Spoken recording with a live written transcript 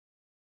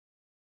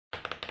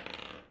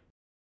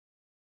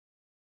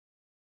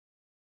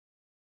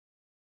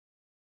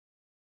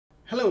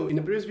Hello, in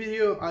the previous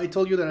video I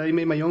told you that I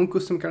made my own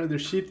custom calendar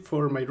sheet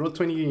for my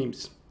Roll20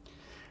 games.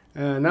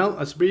 Now,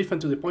 as brief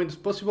and to the point as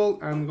possible,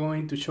 I'm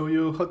going to show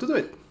you how to do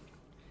it.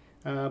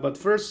 But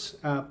first,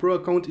 a pro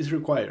account is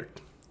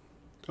required.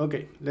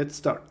 Okay, let's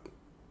start.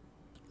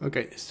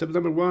 Okay, step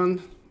number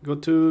 1, go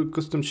to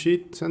custom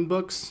sheet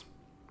sandbox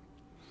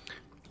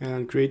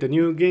and create a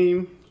new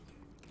game.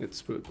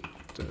 Let's put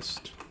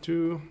test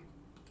 2,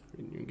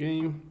 new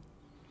game,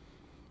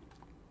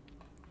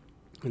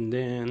 and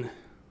then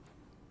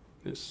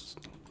let's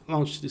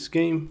launch this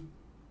game.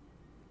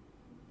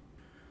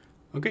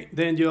 Okay,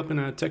 then you open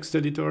a text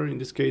editor. In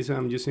this case,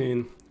 I'm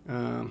using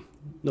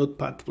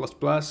Notepad++,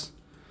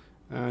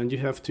 and you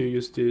have to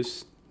use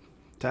this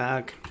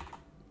tag.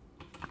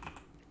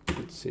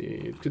 Let's see,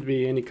 it could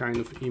be any kind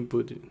of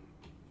input,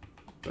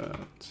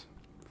 but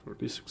for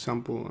this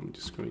example, I'm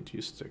just going to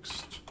use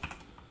text.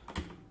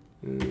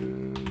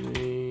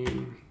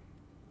 Name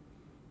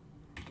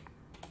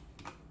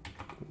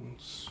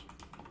equals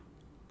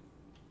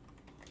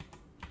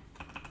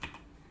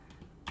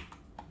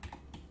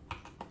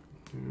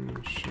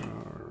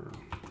char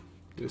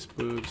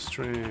disput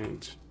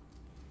strength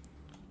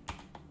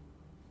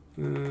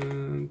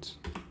and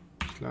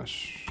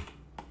slash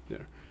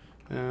there,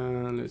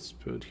 and let's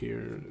put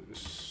here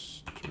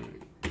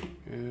string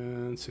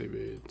and save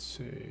it.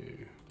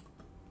 Save.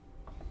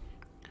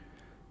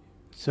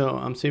 So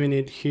I'm saving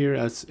it here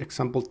as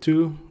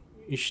example2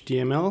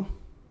 HTML.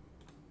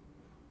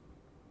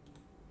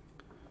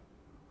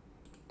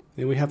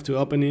 Then we have to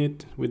open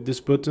it with this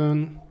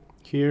button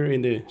here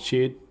in the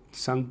sheet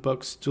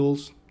sandbox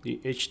tools, the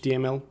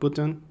HTML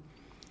button.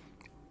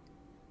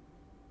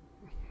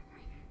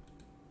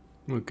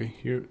 Okay,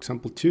 here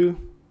example2,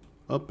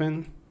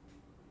 open.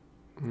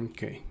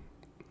 Okay,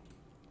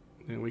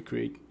 then we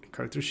create a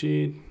character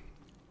sheet.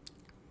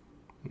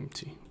 Let's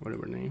see,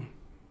 whatever name.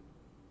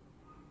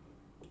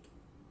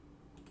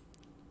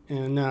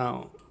 And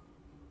now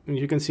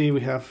you can see we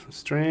have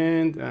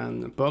strand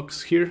and a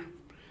box here.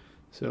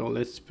 So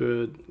let's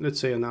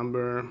say a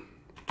number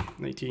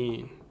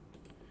 19.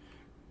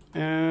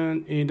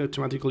 And it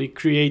automatically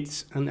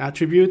creates an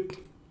attribute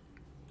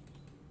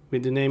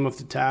with the name of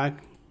the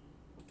tag,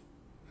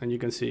 and you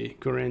can see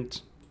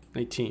current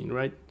 19,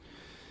 right?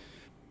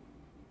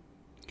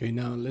 Okay,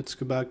 now let's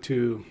go back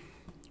to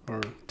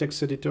our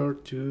text editor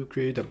to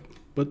create a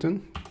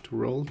button to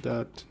roll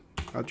that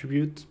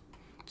attribute.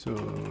 So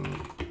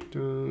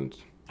don't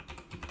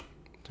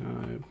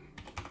type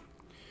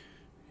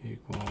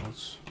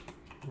equals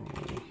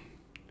roll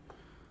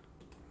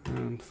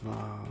and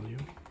value.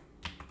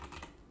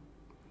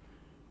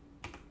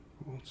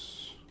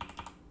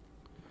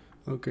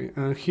 Okay,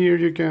 and here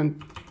you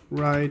can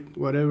write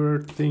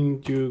whatever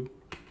thing you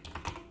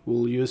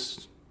will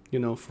use, you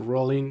know, for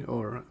rolling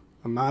or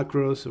a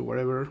macros or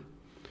whatever.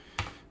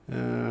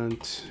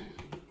 And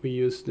we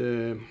use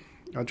the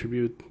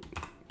attribute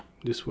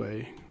this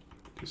way,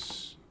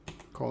 just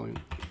calling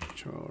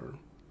char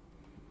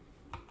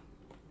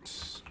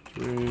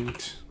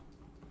strength.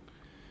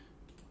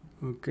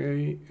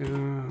 Okay,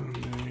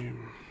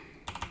 name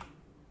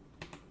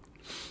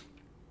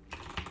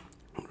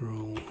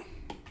roll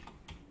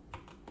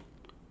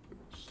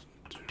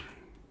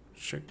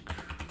check,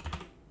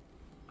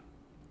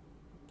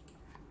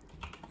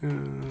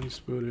 and let's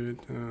put it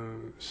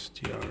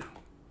str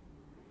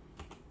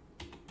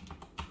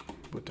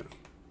button,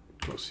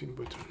 closing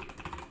button.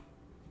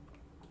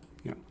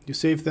 Yeah, you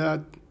save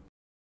that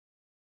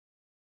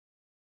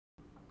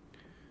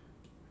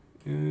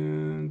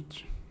and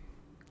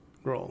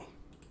roll.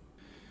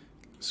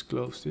 Let's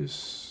close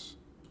this.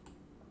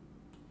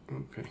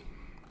 Okay.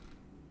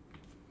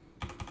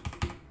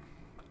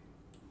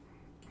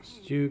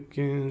 You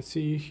can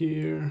see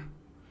here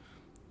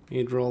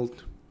it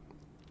rolled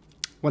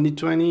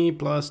 1d20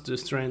 plus the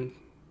strength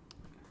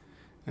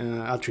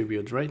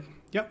attribute, right?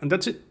 Yeah, and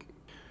that's it.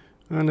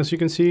 And as you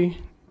can see,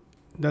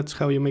 that's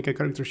how you make a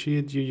character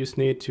sheet. You just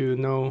need to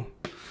know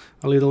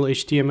a little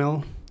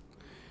HTML,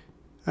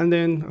 and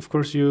then of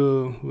course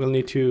you will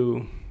need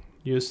to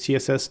use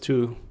CSS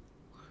to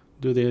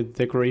do the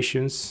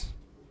decorations.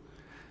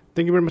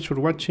 Thank you very much for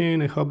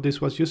watching. I hope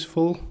this was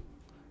useful.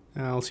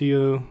 I'll see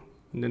you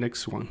in the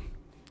next one.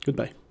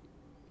 Goodbye.